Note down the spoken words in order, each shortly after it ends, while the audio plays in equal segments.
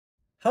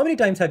How many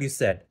times have you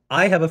said,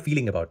 I have a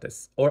feeling about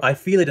this, or I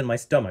feel it in my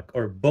stomach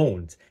or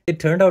bones? It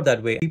turned out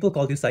that way. People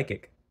called you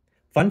psychic.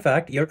 Fun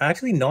fact, you're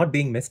actually not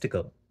being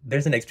mystical.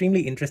 There's an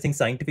extremely interesting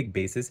scientific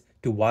basis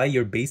to why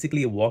you're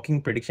basically a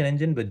walking prediction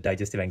engine with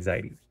digestive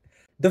anxiety.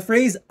 The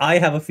phrase, I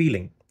have a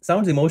feeling,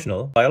 sounds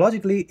emotional.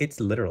 Biologically,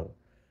 it's literal.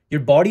 Your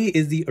body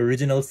is the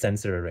original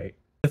sensor array.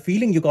 The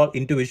feeling you call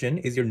intuition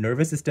is your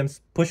nervous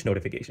system's push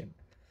notification.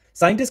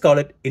 Scientists call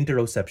it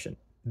interoception,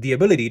 the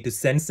ability to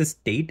sense the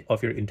state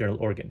of your internal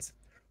organs.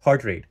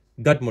 Heart rate,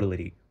 gut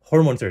motility,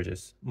 hormone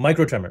surges,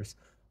 microtremors,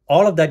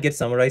 all of that gets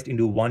summarized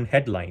into one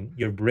headline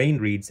your brain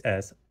reads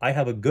as, I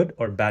have a good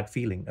or bad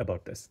feeling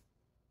about this.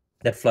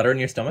 That flutter in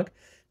your stomach,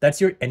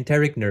 that's your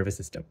enteric nervous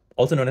system,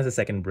 also known as the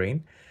second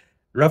brain.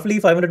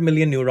 Roughly 500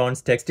 million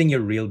neurons texting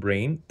your real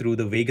brain through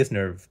the vagus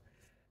nerve.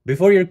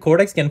 Before your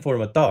cortex can form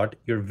a thought,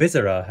 your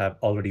viscera have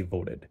already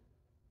voted.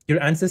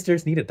 Your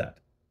ancestors needed that.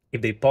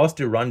 If they paused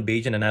to run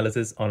Bayesian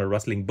analysis on a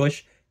rustling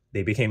bush,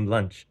 they became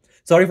lunch.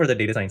 Sorry for the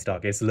data science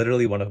talk, it's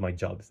literally one of my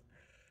jobs.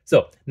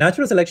 So,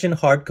 natural selection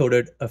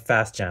hard-coded a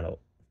fast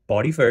channel.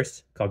 Body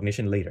first,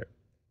 cognition later.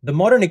 The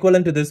modern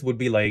equivalent to this would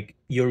be like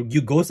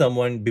you go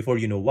someone before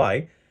you know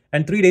why,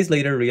 and 3 days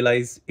later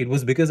realize it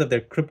was because of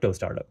their crypto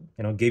startup,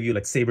 gave you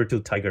like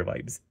saber-tooth tiger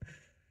vibes.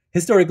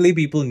 Historically,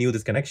 people knew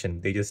this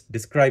connection, they just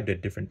described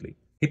it differently.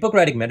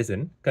 Hippocratic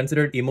medicine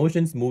considered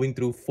emotions moving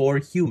through four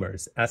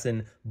humors, as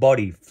in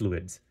body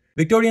fluids.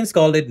 Victorians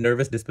called it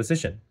nervous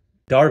disposition.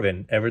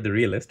 Darwin, ever the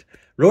realist,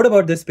 wrote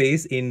about this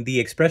space in The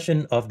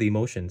Expression of the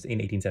Emotions in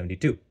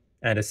 1872.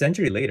 And a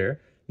century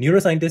later,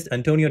 neuroscientist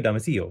Antonio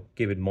Damasio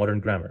gave it modern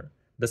grammar,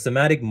 the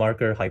somatic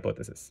marker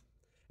hypothesis.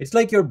 It's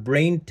like your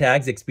brain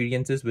tags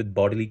experiences with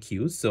bodily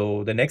cues,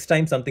 so the next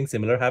time something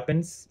similar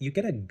happens, you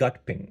get a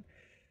gut ping.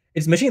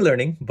 It's machine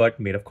learning, but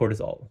made of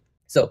cortisol.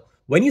 So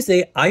when you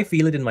say, I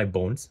feel it in my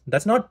bones,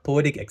 that's not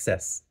poetic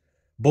excess.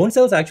 Bone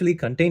cells actually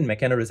contain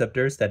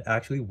mechanoreceptors that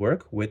actually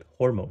work with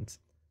hormones.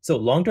 So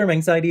long-term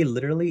anxiety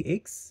literally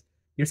aches.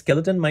 Your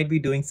skeleton might be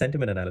doing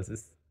sentiment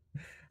analysis.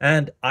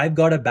 And I've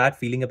got a bad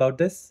feeling about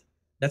this.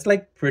 That's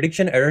like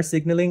prediction error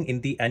signaling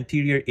in the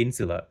anterior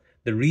insula,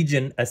 the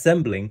region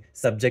assembling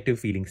subjective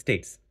feeling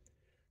states.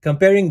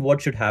 Comparing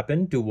what should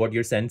happen to what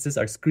your senses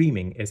are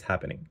screaming is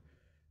happening.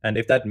 And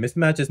if that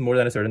mismatch is more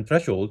than a certain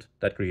threshold,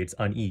 that creates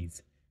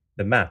unease,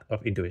 the math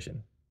of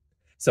intuition.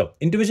 So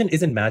intuition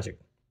isn't magic.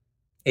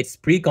 It's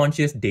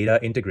pre-conscious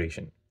data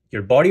integration.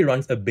 Your body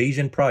runs a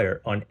Bayesian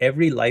prior on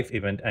every life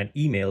event and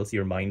emails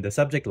your mind the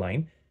subject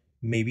line,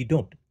 maybe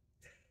don't.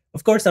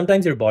 Of course,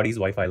 sometimes your body's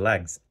Wi-Fi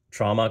lags.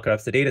 Trauma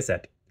corrupts the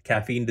dataset,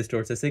 caffeine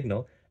distorts the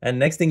signal, and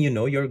next thing you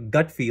know, your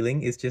gut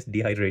feeling is just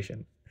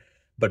dehydration.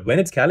 But when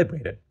it's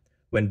calibrated,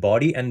 when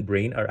body and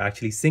brain are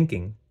actually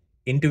syncing,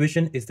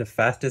 intuition is the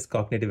fastest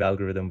cognitive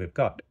algorithm we've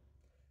got.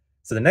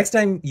 So the next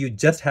time you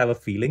just have a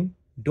feeling,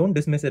 don't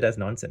dismiss it as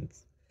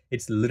nonsense.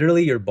 It's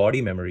literally your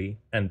body memory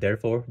and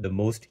therefore the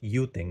most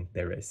you thing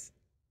there is.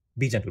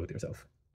 Be gentle with yourself.